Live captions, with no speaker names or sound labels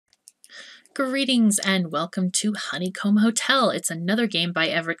Greetings and welcome to Honeycomb Hotel. It's another game by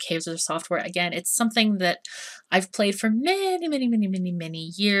Everett Kaser Software. Again, it's something that I've played for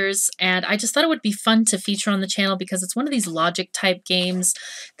many years, and I just thought it would be fun to feature on the channel because it's one of these logic type games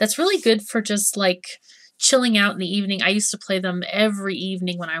that's really good for just like chilling out in the evening. I used to play them every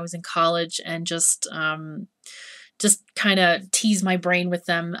evening when I was in college and just kind of tease my brain with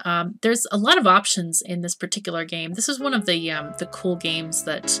them. There's a lot of options in this particular game. This is one of the cool games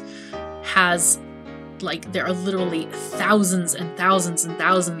that has, like, there are literally thousands and thousands and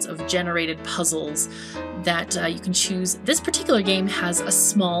thousands of generated puzzles that you can choose. This particular game has a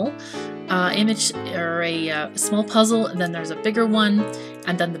small image or a small puzzle, and then there's a bigger one,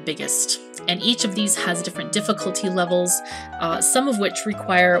 and then the biggest. And each of these has different difficulty levels, some of which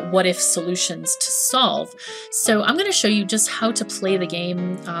require what-if solutions to solve. So I'm going to show you just how to play the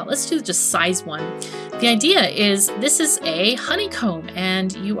game. Let's do just size 1. The idea is this is a honeycomb,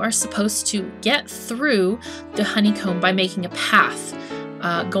 and you are supposed to get through the honeycomb by making a path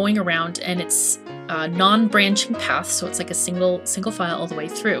going around, and it's a non-branching path, so it's like a single file all the way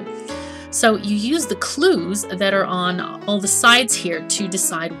through. So you use the clues that are on all the sides here to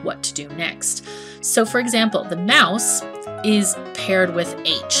decide what to do next. So for example, the mouse is paired with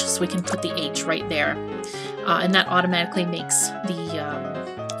H, so we can put the H right there. And that automatically makes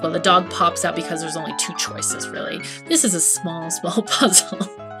the dog pops out because there's only 2 choices really. This is a small puzzle.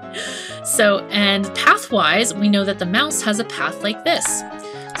 So, and path-wise, we know that the mouse has a path like this.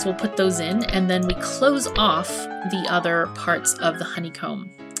 So we'll put those in, and then we close off the other parts of the honeycomb.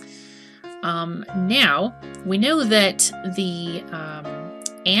 Now, we know that the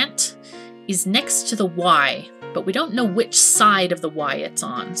ant is next to the Y, but we don't know which side of the Y it's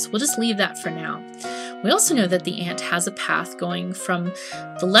on, so we'll just leave that for now. We also know that the ant has a path going from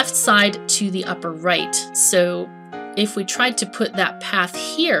the left side to the upper right, so if we tried to put that path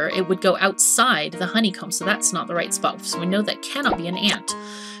here, it would go outside the honeycomb, so that's not the right spot. So we know that cannot be an ant,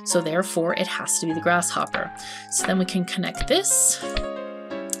 so therefore it has to be the grasshopper. So then we can connect this.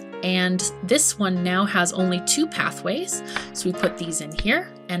 And this one now has only 2 pathways, so we put these in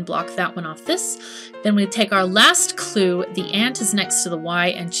here and block that one off this. Then we take our last clue, the ant is next to the Y,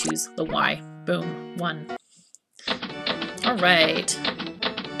 and choose the Y. Boom, 1. All right.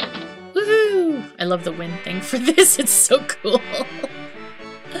 Woohoo! I love the wind thing for this, it's so cool.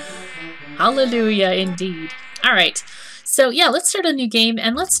 Hallelujah, indeed. All right. So yeah, let's start a new game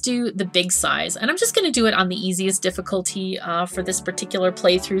and let's do the big size. And I'm just going to do it on the easiest difficulty for this particular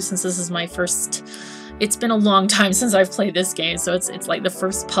playthrough since this is my first. It's been a long time since I've played this game, so it's like the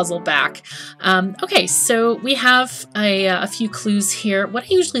first puzzle back. Okay, so we have a few clues here. What I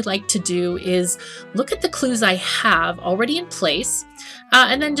usually like to do is look at the clues I have already in place,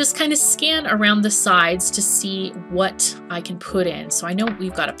 and then just kind of scan around the sides to see what I can put in. So I know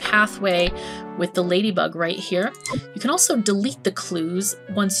we've got a pathway with the ladybug right here. You can also delete the clues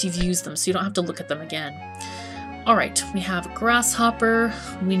once you've used them, so you don't have to look at them again. All right, we have a grasshopper.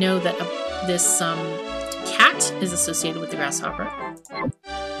 We know that this cat is associated with the grasshopper.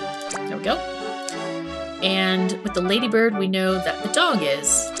 There we go. And with the ladybird, we know that the dog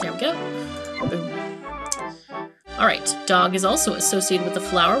is. There we go. Boom. All right, dog is also associated with the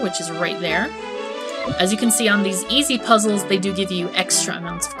flower, which is right there. As you can see on these easy puzzles, they do give you extra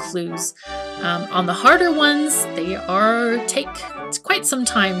amounts of clues. On the harder ones, they take quite some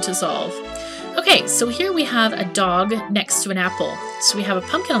time to solve. Okay, so here we have a dog next to an apple. So we have a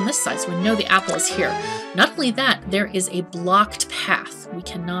pumpkin on this side, so we know the apple is here. Not only that, there is a blocked path. We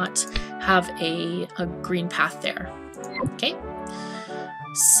cannot have a green path there. Okay,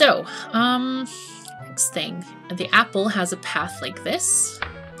 so next thing, the apple has a path like this.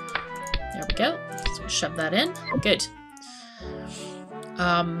 There we go. So we'll shove that in. Good.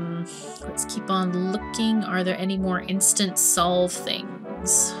 Let's keep on looking. Are there any more instant solve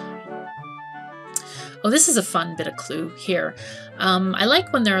things? Oh, this is a fun bit of clue here. I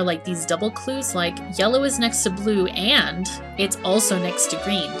like when there are like these double clues, like yellow is next to blue and it's also next to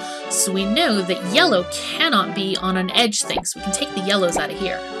green. So we know that yellow cannot be on an edge thing, so we can take the yellows out of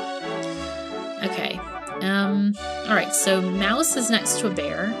here. Okay. All right, so mouse is next to a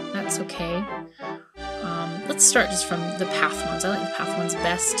bear. That's okay. Let's start just from the path ones. I like the path ones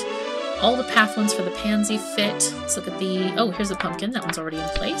best. All the path ones for the pansy fit. Let's look at the, oh, here's a pumpkin. That one's already in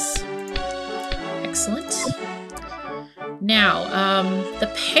place. Excellent. Now, the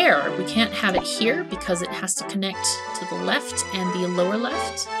pear, we can't have it here because it has to connect to the left and the lower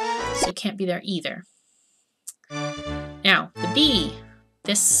left, so it can't be there either. Now, the bee.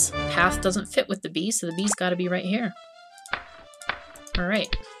 This path doesn't fit with the bee, so the bee's got to be right here. All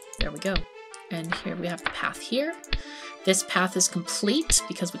right, there we go. And here we have the path here. This path is complete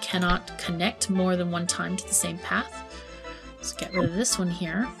because we cannot connect more than one time to the same path. Let's get rid of this one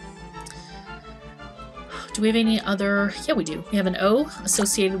here. Do we have any other? Yeah, we do. We have an O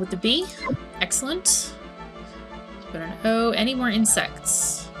associated with the B. Excellent. Put an O. Any more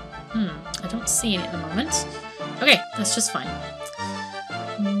insects? I don't see any at the moment. Okay, that's just fine.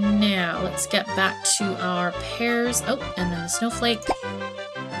 Now, let's get back to our pairs. Oh, and then the snowflake.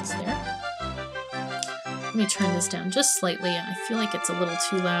 It's there. Let me turn this down just slightly. I feel like it's a little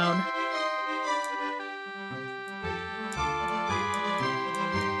too loud.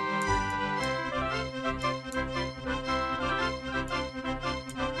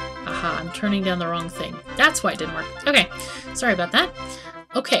 Aha, I'm turning down the wrong thing. That's why it didn't work. Okay, sorry about that.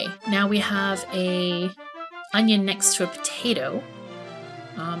 Okay, now we have a onion next to a potato.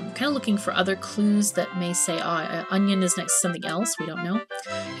 Kind of looking for other clues that may say, onion is next to something else. We don't know.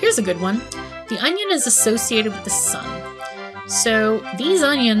 Here's a good one. The onion is associated with the sun. So these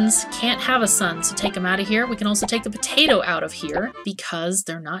onions can't have a sun, so take them out of here. We can also take the potato out of here because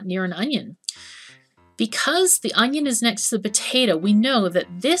they're not near an onion. Because the onion is next to the potato, we know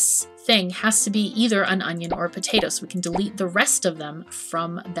that this thing has to be either an onion or a potato, so we can delete the rest of them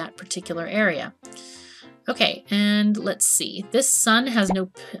from that particular area. Okay, and let's see. This sun has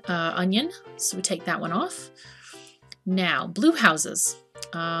no onion, so we take that one off. Now, blue houses.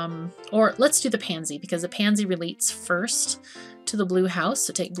 Or let's do the pansy, because the pansy relates first to the blue house.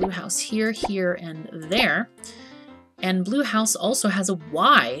 So take blue house here, here, and there. And blue house also has a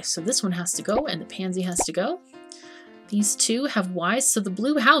Y, so this one has to go, and the pansy has to go. These two have Ys, so the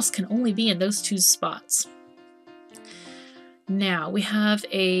blue house can only be in those two spots. Now, we have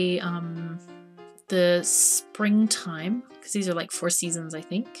a... the springtime, because these are like 4 seasons, I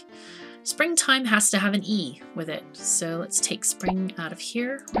think. Springtime has to have an E with it. So let's take spring out of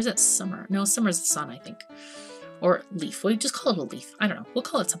here. Or is that summer? No, summer's the sun, I think. Or leaf. We'll just call it a leaf. I don't know. We'll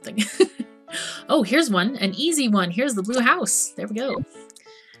call it something. Oh, here's one. An easy one. Here's the blue house. There we go.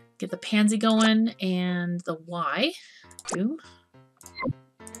 Get the pansy going and the Y. Boom.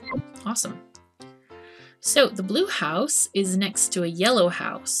 Awesome. So the blue house is next to a yellow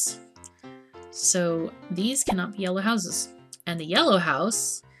house. So these cannot be yellow houses. And the yellow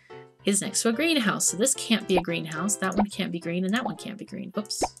house is next to a greenhouse. So this can't be a greenhouse. That one can't be green, and that one can't be green.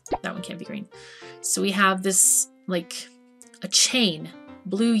 Oops, that one can't be green. So we have this, like, a chain.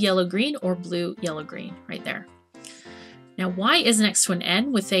 Blue, yellow, green, or blue, yellow, green, right there. Now Y is next to an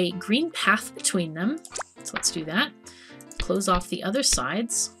N with a green path between them. So let's do that. Close off the other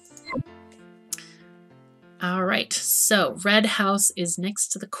sides. All right, so red house is next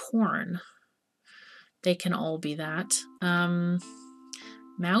to the corn. They can all be that.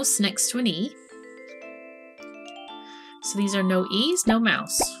 Mouse next to an E. So these are no E's, no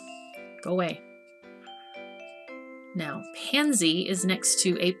mouse. Go away. Now, pansy is next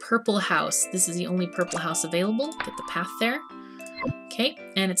to a purple house. This is the only purple house available. Get the path there. Okay,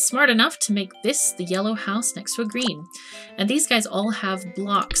 and it's smart enough to make this the yellow house next to a green. And these guys all have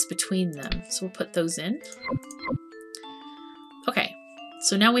blocks between them. So we'll put those in. Okay.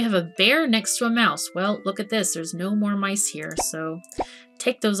 So now we have a bear next to a mouse. Well, look at this. There's no more mice here, so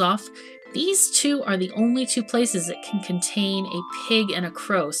take those off. These two are the only two places that can contain a pig and a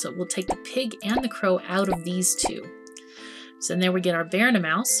crow. So we'll take the pig and the crow out of these two. So then there we get our bear and a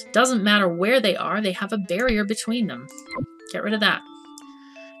mouse. Doesn't matter where they are. They have a barrier between them. Get rid of that.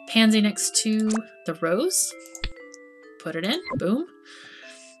 Pansy next to the rose. Put it in. Boom.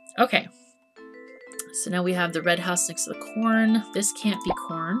 Okay. So now we have the red house next to the corn. This can't be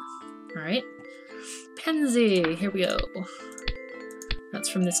corn. All right. Pansy. Here we go. That's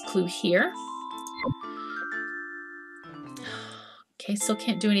from this clue here. Okay, still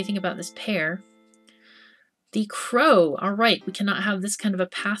can't do anything about this pear. The crow. All right, we cannot have this kind of a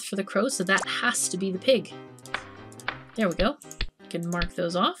path for the crow, so that has to be the pig. There we go. You can mark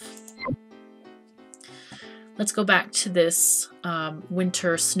those off. Let's go back to this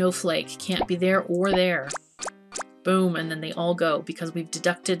winter snowflake. Can't be there or there. Boom, and then they all go because we've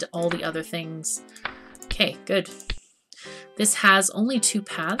deducted all the other things. Okay, good. This has only 2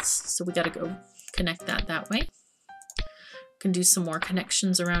 paths, so we got to go connect that way. Can do some more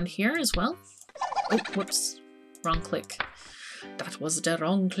connections around here as well. Oh, whoops. Wrong click. That was the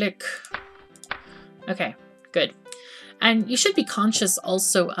wrong click. Okay, good. And you should be conscious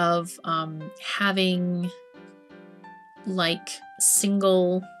also of having like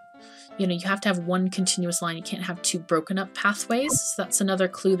single, you know, you have to have one continuous line. You can't have 2 broken up pathways. So that's another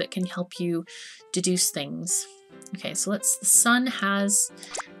clue that can help you deduce things. Okay, so the sun has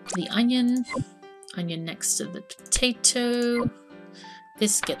the onion next to the potato,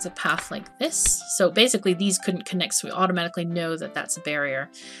 this gets a path like this. So basically these couldn't connect, so we automatically know that that's a barrier.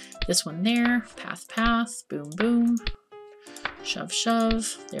 This one there, path, path, boom, boom, shove,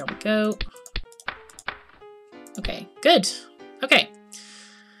 shove. There we go. Okay, good. Okay.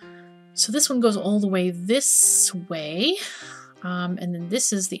 So this one goes all the way this way. And then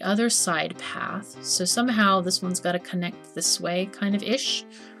this is the other side path. So somehow this one's got to connect this way, kind of ish.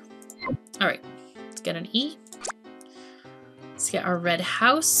 All right, let's get an E. Let's get our red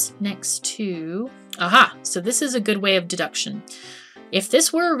house next to... Aha! So this is a good way of deduction. If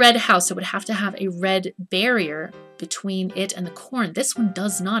this were a red house, it would have to have a red barrier between it and the corn. This one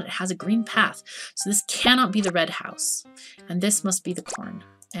does not. It has a green path. So this cannot be the red house. And this must be the corn.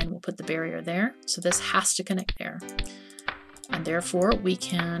 And we'll put the barrier there. So this has to connect there. And therefore, we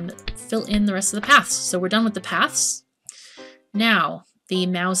can fill in the rest of the paths. So we're done with the paths. Now, the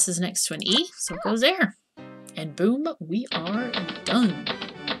mouse is next to an E, so it goes there. And boom, we are done.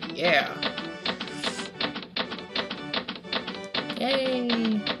 Yeah.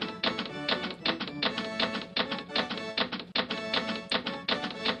 Yay.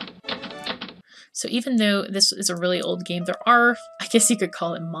 So even though this is a really old game, there are, I guess you could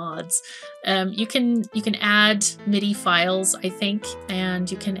call it mods. You can add MIDI files, I think,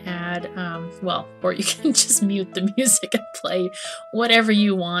 and you can add, well, or you can just mute the music and play whatever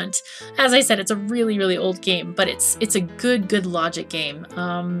you want. As I said, it's a really, really old game, but it's a good logic game.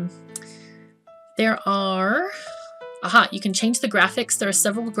 There are, aha, you can change the graphics. There are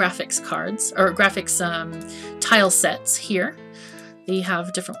several graphics cards, or graphics tile sets here. They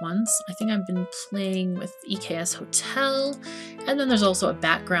have different ones. I think I've been playing with EKS Hotel. And then there's also a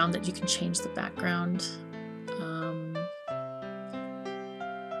background that you can change the background.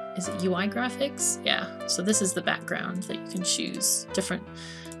 Is it UI graphics? Yeah. So this is the background that you can choose. Different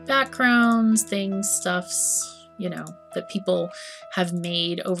backgrounds, things, stuffs, you know, that people have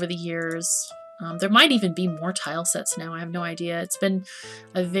made over the years. There might even be more tile sets now. I have no idea. It's been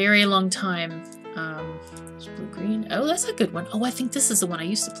a very long time. Blue-green. Oh, that's a good one. Oh, I think this is the one I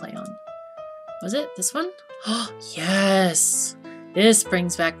used to play on. Was it this one? Oh, yes. This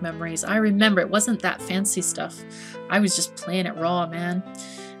brings back memories. I remember it wasn't that fancy stuff. I was just playing it raw, man.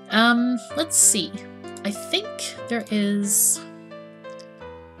 Let's see. I think there is...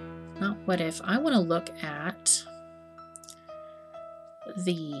 Not what if. I want to look at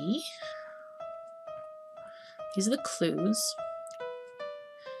the... These are the clues.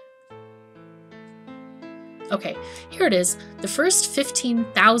 Okay, here it is. The first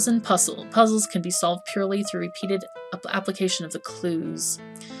 15,000 puzzles can be solved purely through repeated application of the clues.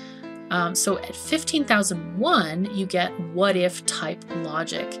 So at 15,001, you get what-if type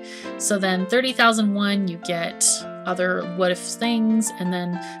logic. So then 30,001, you get other what-if things, and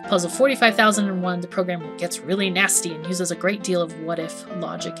then puzzle 45,001, the program gets really nasty and uses a great deal of what-if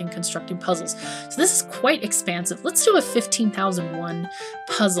logic in constructing puzzles. So this is quite expansive. Let's do a 15,001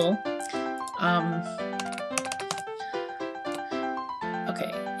 puzzle. Okay,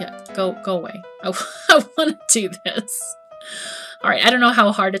 yeah, go away. I want to do this. All right, I don't know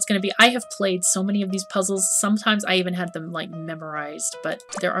how hard it's going to be. I have played so many of these puzzles. Sometimes I even had them like memorized, but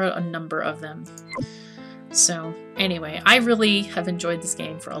there are a number of them. So anyway, I really have enjoyed this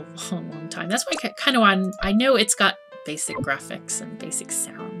game for a long time. That's why I know it's got basic graphics and basic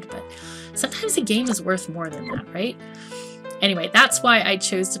sound, but sometimes a game is worth more than that, right? Anyway, that's why I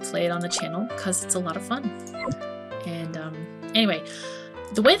chose to play it on the channel, because it's a lot of fun. And anyway,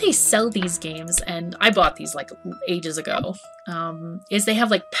 the way they sell these games, and I bought these like ages ago, is they have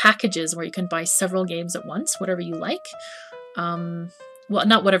like packages where you can buy several games at once, whatever you like. Well,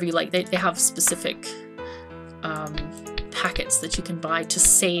 not whatever you like. They have specific packets that you can buy to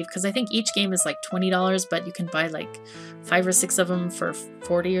save, because I think each game is like $20, but you can buy like 5 or 6 of them for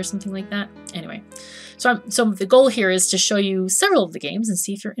 $40 or something like that. Anyway, so the goal here is to show you several of the games and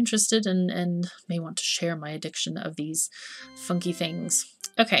see if you're interested and may want to share my addiction of these funky things.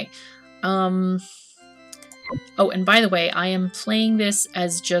 Okay. Oh, and by the way, I am playing this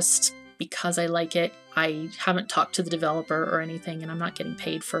as just because I like it. I haven't talked to the developer or anything, and I'm not getting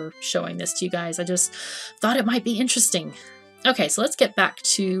paid for showing this to you guys. I just thought it might be interesting. Okay, so let's get back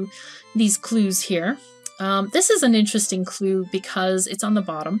to these clues here. This is an interesting clue because it's on the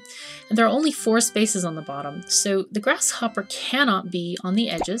bottom, and there are only 4 spaces on the bottom. So the grasshopper cannot be on the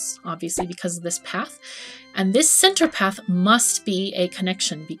edges, obviously because of this path. And this center path must be a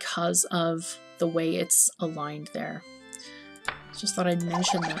connection because of the way it's aligned there. Just thought I'd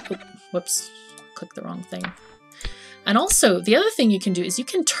mention that. Oh, whoops, clicked the wrong thing. And also, the other thing you can do is you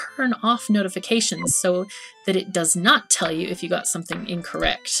can turn off notifications so that it does not tell you if you got something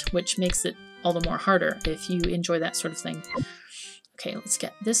incorrect, which makes it all the more harder if you enjoy that sort of thing. Okay, let's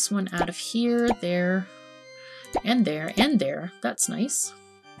get this one out of here, there, and there, and there. That's nice.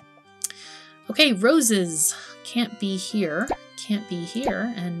 Okay, roses. Can't be here,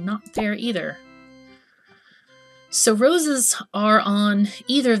 and not there either. So roses are on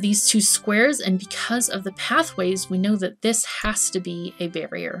either of these two squares, and because of the pathways, we know that this has to be a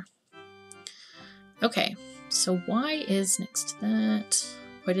barrier. Okay, so Y is next to that.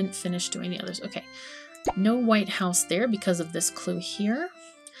 Oh, I didn't finish doing the others. Okay, no White House there because of this clue here.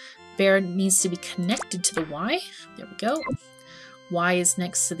 Bear needs to be connected to the Y. There we go. Y is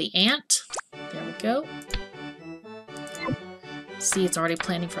next to the ant. There we go. See, it's already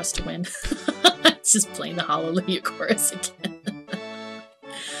planning for us to win. It's just playing the Hallelujah chorus again.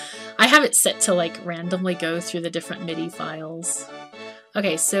 I have it set to like randomly go through the different MIDI files.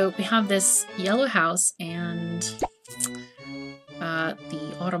 Okay, so we have this yellow house and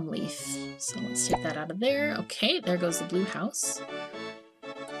the autumn leaf. So let's take that out of there. Okay, there goes the blue house.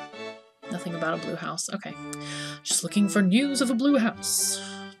 Nothing about a blue house. Okay, just looking for news of a blue house.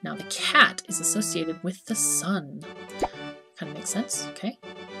 Now the cat is associated with the sun. Kind of makes sense. Okay.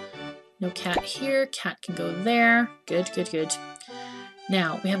 No cat here. Cat can go there. Good, good, good.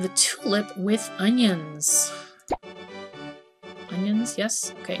 Now we have the tulip with onions. Onions,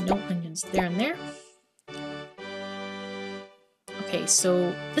 yes. Okay, no onions there and there. Okay,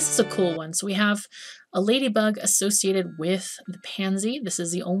 so this is a cool one. So we have a ladybug associated with the pansy. This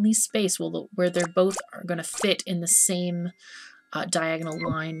is the only space where they're both are going to fit in the same diagonal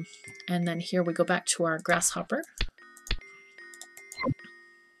line. And then here we go back to our grasshopper.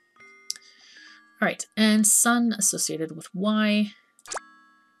 All right, and sun associated with Y.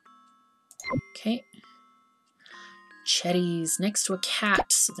 Okay. Cherries next to a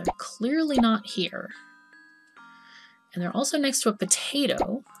cat, so they're clearly not here. And they're also next to a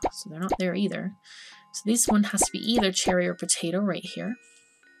potato, so they're not there either. So this one has to be either cherry or potato right here.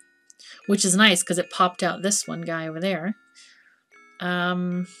 Which is nice because it popped out this one guy over there.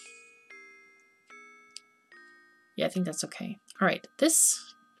 Yeah, I think that's okay. All right, this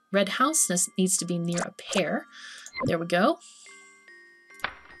red house needs to be near a pear. There we go.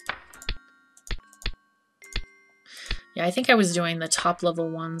 Yeah, I think I was doing the top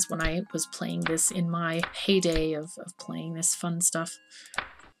level ones when I was playing this in my heyday of playing this fun stuff.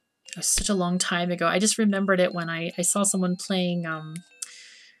 It was such a long time ago. I just remembered it when I saw someone playing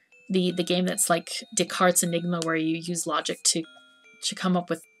the game that's like Descartes' Enigma, where you use logic to come up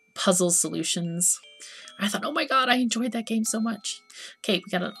with puzzle solutions. I thought, oh my god, I enjoyed that game so much. Okay,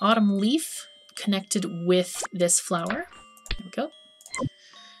 we got an autumn leaf connected with this flower. There we go.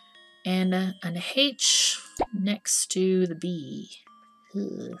 And an H next to the B.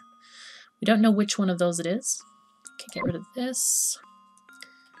 Ugh. We don't know which one of those it is. Okay, get rid of this.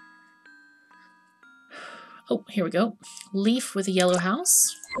 Oh, here we go. Leaf with a yellow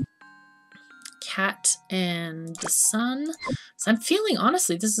house. Cat and the sun. So I'm feeling,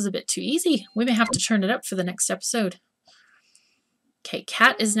 honestly, this is a bit too easy. We may have to turn it up for the next episode. Okay,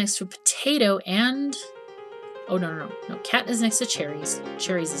 cat is next to a potato and... Oh, no. Cat is next to cherries.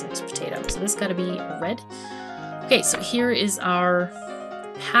 Cherries is next to potato. So this got to be red. Okay, so here is our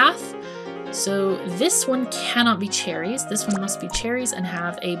path. So this one cannot be cherries. This one must be cherries and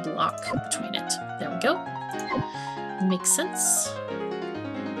have a block between it. There we go. Makes sense.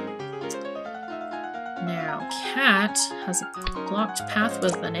 Now, cat has a blocked path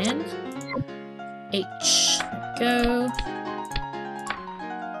with an N. H. There we go.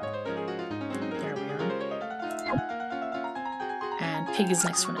 There we are. And pig is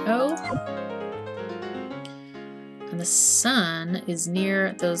next to an O. And the sun is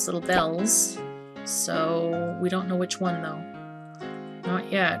near those little bells. So we don't know which one though.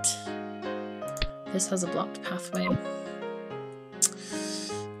 Not yet. This has a blocked pathway.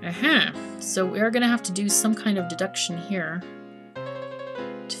 So we're going to have to do some kind of deduction here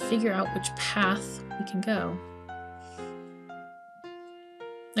to figure out which path we can go.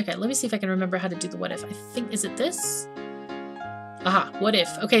 Okay, let me see if I can remember how to do the what if. I think, is it this? Aha, what if.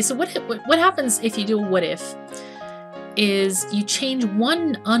 Okay, so what happens if you do a what if is you change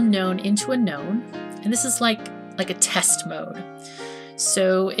one unknown into a known, and this is like a test mode.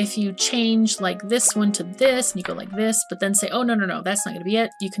 So if you change like this one to this, and you go like this, but then say, oh, no, that's not going to be it,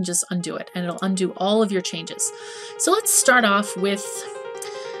 you can just undo it, and it'll undo all of your changes. So let's start off with,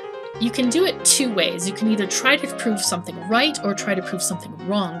 you can do it two ways. You can either try to prove something right or try to prove something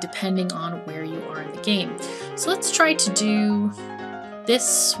wrong, depending on where you are in the game. So let's try to do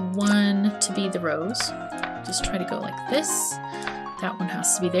this one to be the rose. Just try to go like this. That one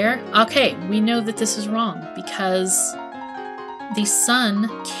has to be there. Okay, we know that this is wrong because the sun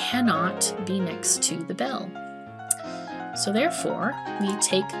cannot be next to the bell. So therefore, we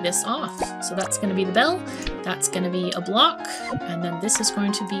take this off. So that's going to be the bell, that's going to be a block, and then this is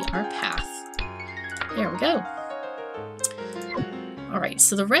going to be our path. There we go. All right,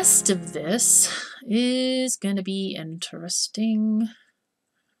 so the rest of this is going to be interesting.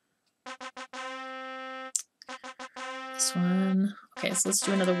 This one. Okay, so let's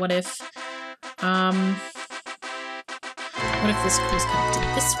do another what if. What if this was connected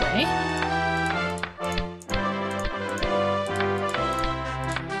this way?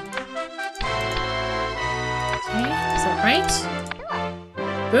 Okay, is that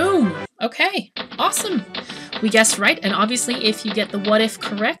right? Boom! Okay, awesome! We guessed right, and obviously if you get the what if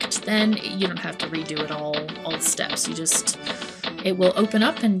correct, then you don't have to redo it all the steps. You just, it will open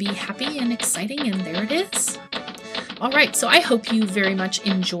up and be happy and exciting, and there it is. Alright, so I hope you very much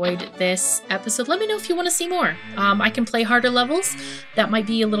enjoyed this episode. Let me know if you want to see more. I can play harder levels. That might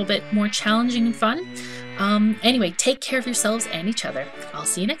be a little bit more challenging and fun. Anyway, take care of yourselves and each other. I'll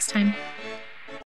see you next time.